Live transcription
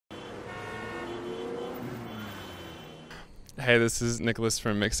Hey, this is Nicholas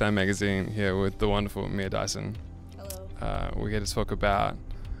from Mixdown Magazine here with the wonderful Mia Dyson. Hello. We're here to talk about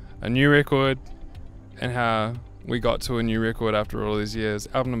a new record and how we got to a new record after all these years.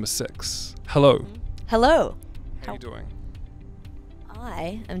 Album number 6. Hello. Hello. How are you doing?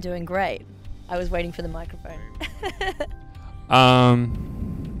 I am doing great. I was waiting for the microphone. I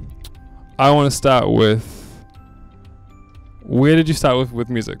want to start with, where did you start with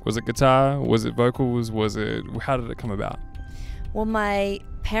music? Was it guitar? Was it vocals? How did it come about? Well, my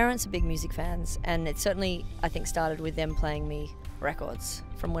parents are big music fans, and it certainly, I think, started with them playing me records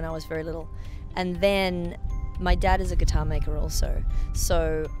from when I was very little. And then my dad is a guitar maker also,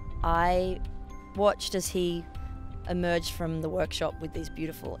 so I watched as he emerged from the workshop with these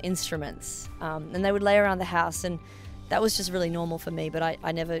beautiful instruments, and they would lay around the house, and that was just really normal for me, but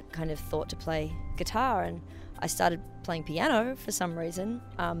I never kind of thought to play guitar, and I started playing piano for some reason.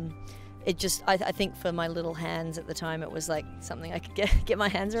 I think for my little hands at the time, it was like something I could get my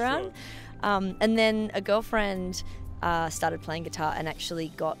hands around. Sure. And then a girlfriend started playing guitar and actually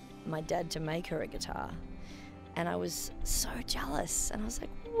got my dad to make her a guitar. And I was so jealous. And I was like,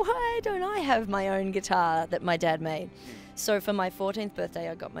 why don't I have my own guitar that my dad made? So for my 14th birthday,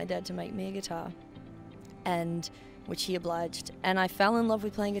 I got my dad to make me a guitar, and which he obliged. And I fell in love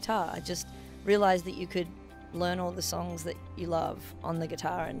with playing guitar. I just realized that you could learn all the songs that you love on the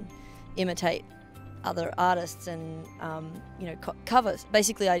guitar and imitate other artists and covers.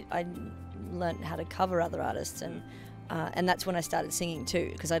 Basically, I learned how to cover other artists, and that's when I started singing too,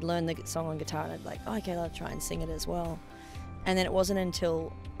 because I'd learned the song on guitar and I'd like, oh, okay, I'll try and sing it as well. And then it wasn't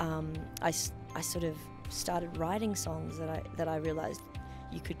until I sort of started writing songs that I realized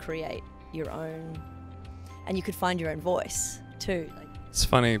you could create your own, and you could find your own voice too. It's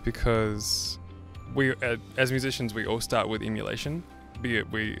funny because we, as musicians, we all start with emulation, be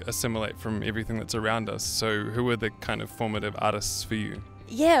it we assimilate from everything that's around us. So who were the kind of formative artists for you?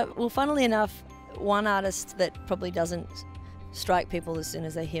 Yeah, well, funnily enough, one artist that probably doesn't strike people as soon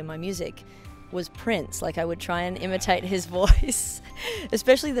as they hear my music was Prince. Like, I would try and imitate his voice,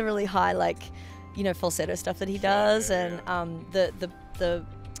 especially the really high, falsetto stuff that he does, and the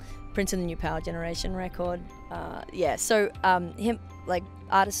Prince and the New Power Generation record. So him, like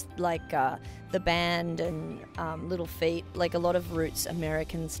artists like the band and Little Feat, like a lot of roots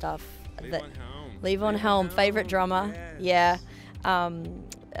American stuff. Leave on Helm, favorite drummer. Yeah.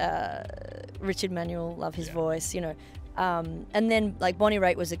 Richard Manuel, love his voice, and then like Bonnie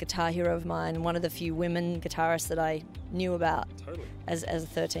Raitt was a guitar hero of mine, one of the few women guitarists that I knew about. Totally. As a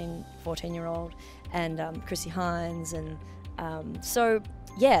 13, 14-year-old, and Chrissy Hines, and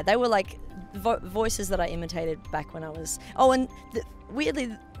yeah, they were like voices that I imitated back when I was. Oh, and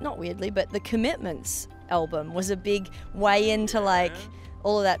not weirdly, but the Commitments album was a big way into like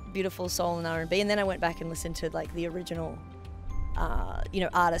all of that beautiful soul and R&B, and then I went back and listened to like the original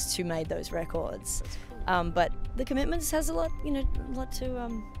artists who made those records. Cool. But the Commitments has a lot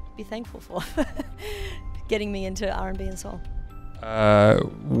to be thankful for, getting me into R&B and soul.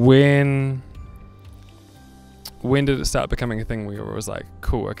 When did it start becoming a thing where it was like,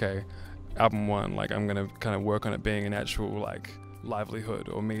 cool, okay, album 1, like I'm gonna kind of work on it being an actual like livelihood,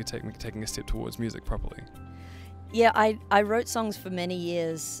 or me taking a step towards music properly? Yeah, I wrote songs for many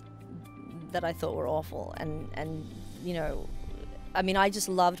years that I thought were awful, and I just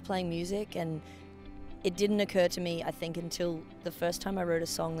loved playing music, and it didn't occur to me, I think, until the first time I wrote a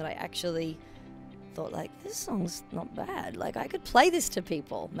song that I actually thought, like, this song's not bad. Like, I could play this to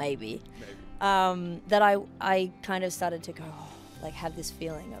people, maybe. That I kind of started to go, have this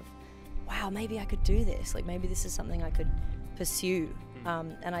feeling of, wow, maybe I could do this. Like, maybe this is something I could pursue.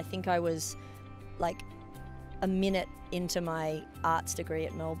 And I think I was, like, a minute into my arts degree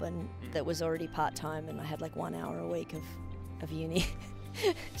at Melbourne that was already part-time, and I had, like, 1 hour a week of uni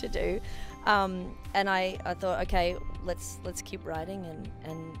to do. And I thought, okay, let's keep writing,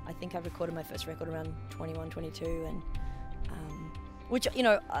 and I think I recorded my first record around 21, 22, and which,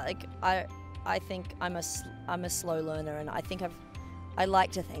 I think I'm a slow learner, and I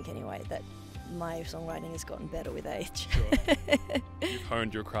like to think anyway that my songwriting has gotten better with age. Sure. You've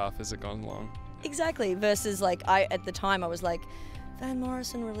honed your craft as it gone along. Exactly, versus at the time I was like, Van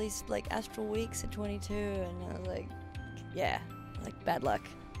Morrison released like Astral Weeks at 22, and I was like, yeah, like bad luck.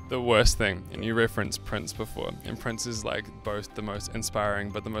 The worst thing, and you referenced Prince before, and Prince is like both the most inspiring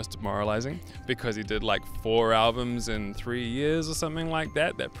but the most demoralizing, because he did like 4 albums in 3 years or something like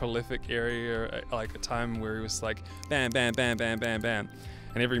that prolific area, like a time where he was like bam, bam, bam, bam, bam, bam,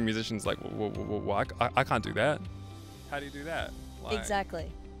 and every musician's like, whoa, I can't do that. How do you do that? Like,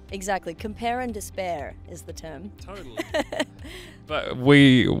 Exactly. Compare and despair is the term. Totally. But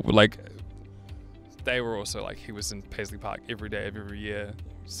we, like, they were also like, he was in Paisley Park every day of every year.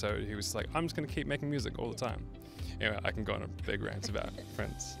 So he was like, I'm just going to keep making music all the time. Anyway, I can go on a big rant about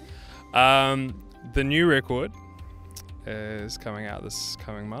Prince. The new record is coming out this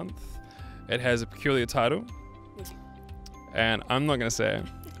coming month. It has a peculiar title. And I'm not going to say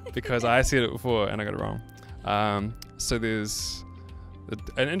it because I said it before and I got it wrong. So there's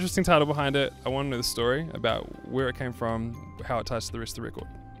an interesting title behind it. I want to know the story about where it came from, how it ties to the rest of the record.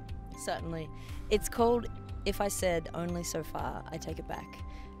 Certainly. It's called If I Said Only So Far, I Take It Back.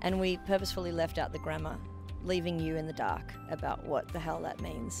 And we purposefully left out the grammar, leaving you in the dark about what the hell that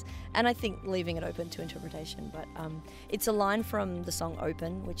means. And I think leaving it open to interpretation. But it's a line from the song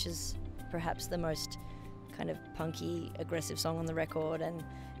Open, which is perhaps the most kind of punky, aggressive song on the record. And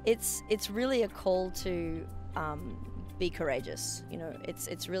it's really a call to be courageous. You know,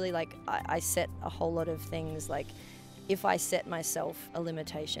 it's really like I set a whole lot of things, like if I set myself a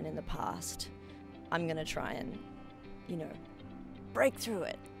limitation in the past, I'm gonna try and, you know, break through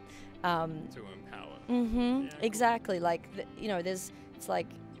it. To empower. Yeah, exactly. Cool. Like, you know, it's like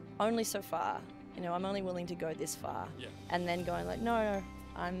only so far. You know, I'm only willing to go this far. Yeah. And then going like, no,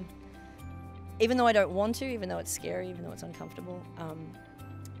 even though I don't want to, even though it's scary, even though it's uncomfortable,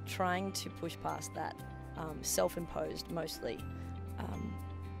 trying to push past that self-imposed, mostly,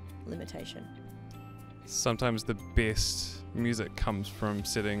 limitation. Sometimes the best music comes from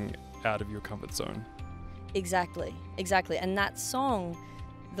sitting out of your comfort zone. Exactly. And that song,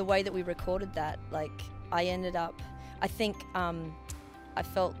 the way that we recorded that, like, I think I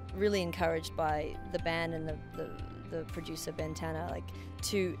felt really encouraged by the band and the producer, Ben Tanner, like,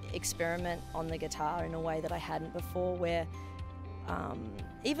 to experiment on the guitar in a way that I hadn't before, where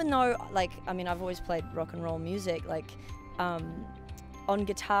even though, like, I mean, I've always played rock and roll music, like, on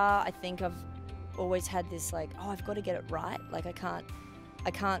guitar, I think I've always had this, like, oh, I've got to get it right. Like, I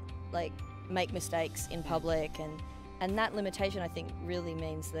can't, like, make mistakes in public, and that limitation, I think, really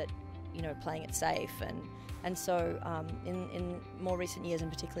means that, you know, playing it safe. And so in more recent years,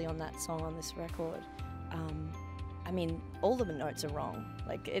 and particularly on that song on this record, I mean, all the notes are wrong.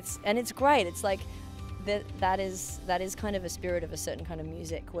 Like, it's great. It's like, that is kind of a spirit of a certain kind of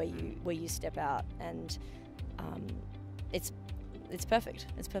music where you step out, and it's perfect.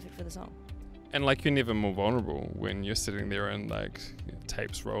 It's perfect for the song. And like, you're never more vulnerable when you're sitting there and, like, you know,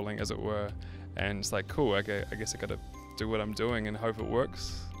 tapes rolling, as it were, and it's like, cool, okay, I guess I gotta do what I'm doing and hope it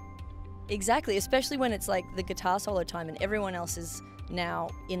works. Exactly, especially when it's like the guitar solo time and everyone else is now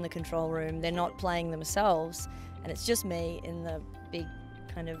in the control room. They're not playing themselves, and it's just me in the big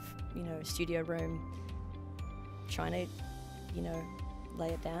kind of, you know, studio room trying to, you know, lay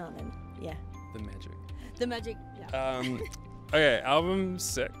it down. And yeah, The magic. Yeah. Okay, album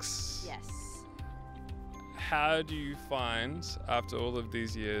 6. Yes. How do you find, after all of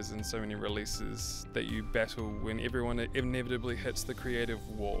these years and so many releases, that you battle when everyone inevitably hits the creative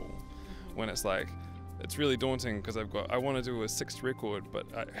wall? When it's like, it's really daunting because I want to do a 6th record, but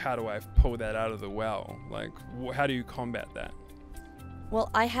how do I pull that out of the well? Like, how do you combat that? Well,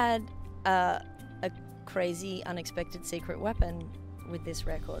 I had a crazy, unexpected secret weapon with this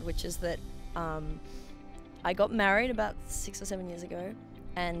record, which is that I got married about 6 or 7 years ago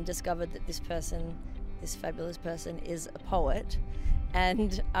and discovered that this fabulous person is a poet,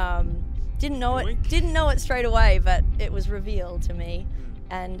 and didn't know it straight away, but it was revealed to me,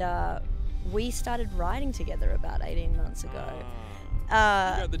 and we started writing together about 18 months ago. You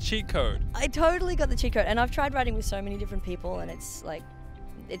got the cheat code. I totally got the cheat code, and I've tried writing with so many different people, and it's like,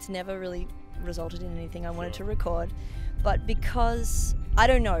 it's never really resulted in anything I wanted to record. But because, I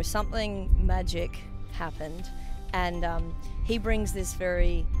don't know, something magic happened, and he brings this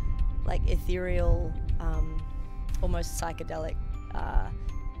very, like, ethereal, almost psychedelic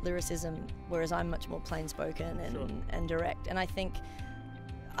lyricism, whereas I'm much more plain spoken and direct. And I think,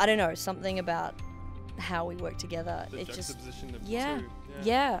 I don't know, something about how we work together. The juxtaposition of the two.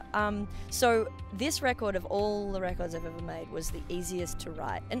 Yeah. So this record, of all the records I've ever made, was the easiest to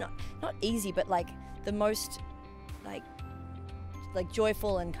write, and not easy, but like the most like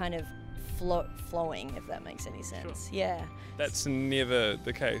joyful and kind of flowing, if that makes any sense. Sure. Yeah. That's never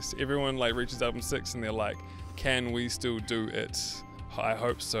the case. Everyone like reaches album 6 and they're like, can we still do it? I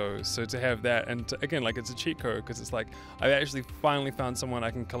hope so. So to have that, and again, like, it's a cheat code, because it's like, I actually finally found someone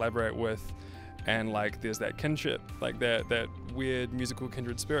I can collaborate with, and like, there's that kinship, like that weird musical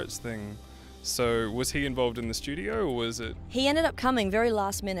kindred spirits thing. So was he involved in the studio, or was it? He ended up coming very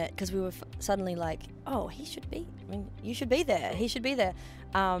last minute, because we were suddenly like, oh, you should be there. He should be there.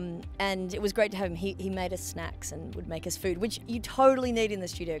 And it was great to have him. He made us snacks and would make us food, which you totally need in the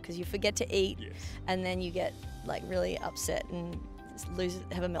studio, because you forget to eat, Yes. and then you get like really upset and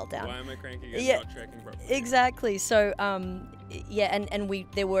have a meltdown. Why am I cranky and Yeah. not tracking properly? Exactly. So yeah, and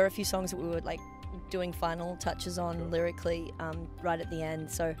there were a few songs that we were like doing final touches on Sure. lyrically right at the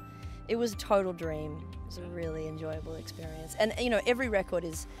end. So it was a total dream. It was a really enjoyable experience. And you know, every record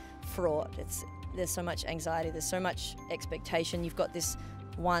is fraught. There's so much anxiety. There's so much expectation. You've got this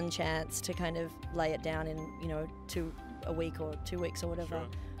one chance to kind of lay it down in, you know, a week or 2 weeks or whatever.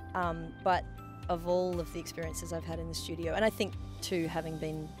 Sure. But of all of the experiences I've had in the studio, and I think too, having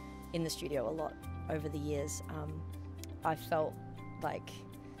been in the studio a lot over the years, I felt like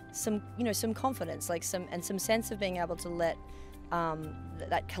some confidence, like some sense of being able to let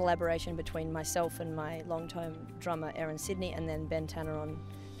that collaboration between myself and my long-term drummer Aaron Sidney, and then Ben Tanner on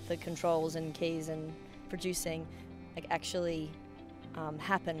the controls and keys and producing, like actually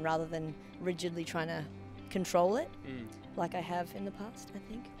happen rather than rigidly trying to control it like I have in the past, I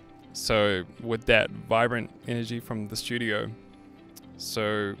think. So with that vibrant energy from the studio,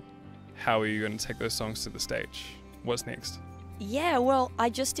 so how are you going to take those songs to the stage? What's next? Yeah, well, I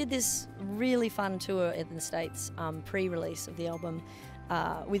just did this really fun tour in the States, pre-release of the album,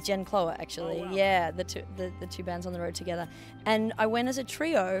 with Jen Clower, actually. Oh, wow. Yeah, the two bands on the road together. And I went as a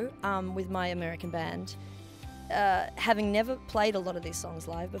trio with my American band, having never played a lot of these songs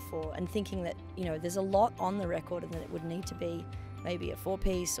live before, and thinking that, you know, there's a lot on the record and that it would need to be maybe a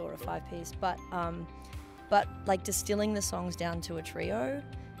 4-piece or a 5-piece, but like distilling the songs down to a trio,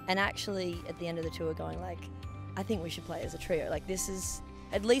 and actually at the end of the tour going like, I think we should play as a trio. Like, this is,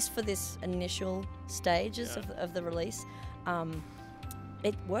 at least for this initial stages of the release,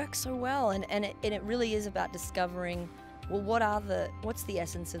 it works so well, and it really is about discovering, well, what's the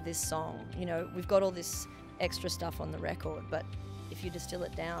essence of this song? You know, we've got all this extra stuff on the record, but if you distill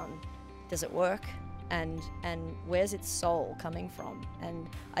it down, does it work? And where's its soul coming from? And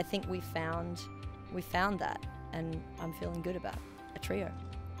I think we found that, and I'm feeling good about a trio.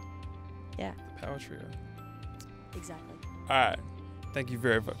 Yeah. The Power Trio. Exactly. All right. Thank you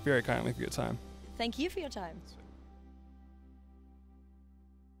very, very kindly for your time. Thank you for your time.